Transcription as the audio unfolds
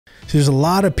So there's a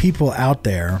lot of people out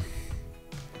there,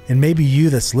 and maybe you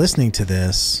that's listening to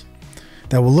this,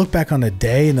 that will look back on a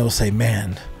day and they'll say,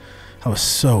 man, I was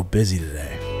so busy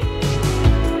today.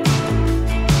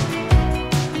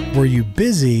 Were you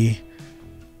busy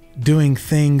doing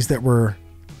things that were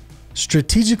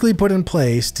strategically put in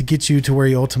place to get you to where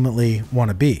you ultimately want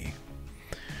to be?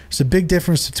 There's a big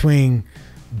difference between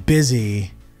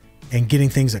busy and getting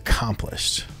things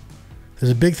accomplished.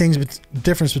 There's a big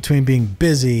difference between being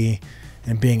busy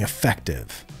and being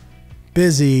effective.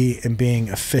 Busy and being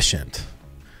efficient.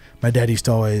 My dad used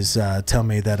to always tell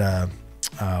me that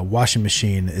a washing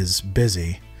machine is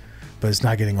busy, but it's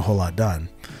not getting a whole lot done.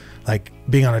 Like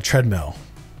being on a treadmill,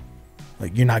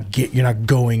 like you're not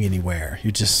going anywhere.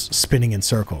 You're just spinning in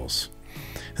circles.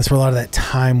 That's where a lot of that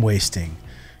time wasting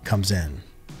comes in.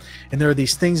 And there are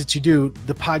these things that you do.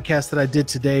 The podcast that I did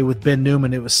today with Ben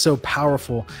Newman, it was so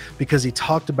powerful because he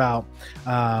talked about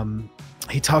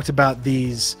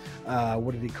these,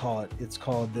 what did he call it? It's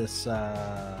called this,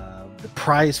 the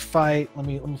prize fight. Let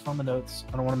me find the notes.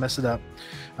 I don't want to mess it up.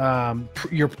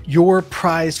 Your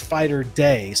prize fighter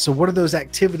day. So what are those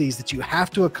activities that you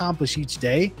have to accomplish each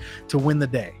day to win the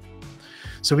day?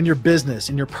 So in your business,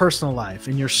 in your personal life,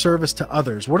 in your service to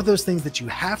others, what are those things that you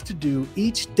have to do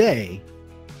each day?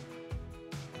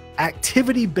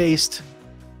 Activity-based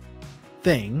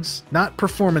things, not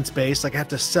performance-based, like I have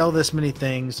to sell this many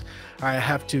things, or I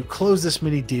have to close this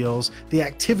many deals. The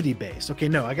activity-based. Okay,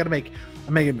 no, I'm gonna make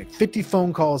 50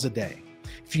 phone calls a day.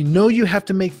 If you know you have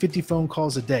to make 50 phone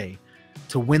calls a day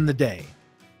to win the day,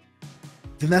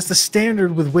 then that's the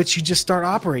standard with which you just start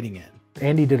operating in.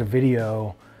 Andy did a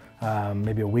video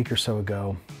maybe a week or so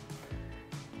ago,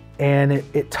 and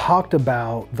it talked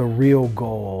about the real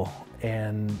goal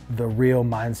and the real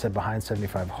mindset behind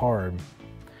 75 Hard.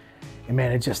 And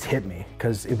man, it just hit me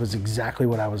because it was exactly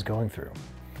what I was going through.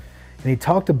 And he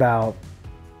talked about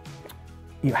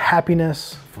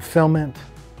happiness, fulfillment,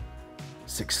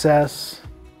 success.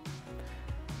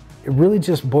 It really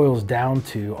just boils down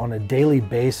to, on a daily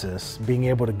basis, being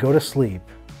able to go to sleep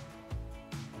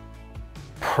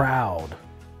proud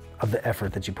of the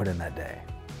effort that you put in that day.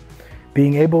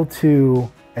 Being able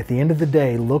to, at the end of the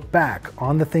day, look back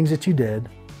on the things that you did,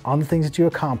 on the things that you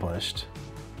accomplished,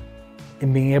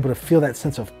 and being able to feel that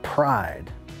sense of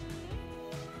pride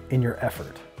in your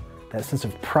effort, that sense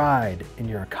of pride in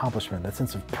your accomplishment, that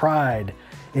sense of pride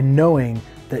in knowing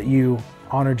that you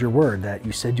honored your word, that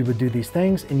you said you would do these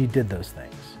things and you did those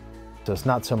things. So it's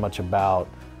not so much about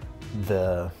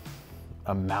the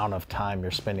amount of time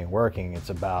you're spending working,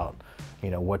 it's about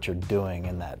what you're doing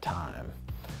in that time.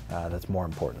 That's more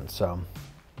important. So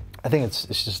I think it's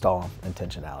just all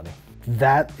intentionality.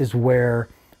 That is where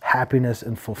happiness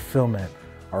and fulfillment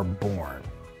are born.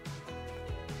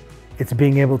 It's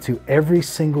being able to, every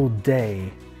single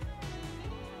day,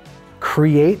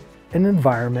 create an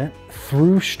environment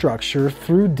through structure,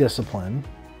 through discipline,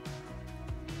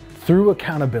 through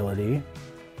accountability,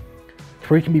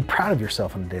 where you can be proud of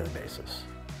yourself on a daily basis.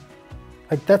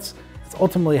 Like that's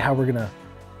ultimately how we're gonna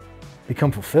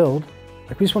become fulfilled.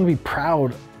 Like we just want to be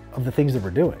proud of the things that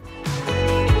we're doing.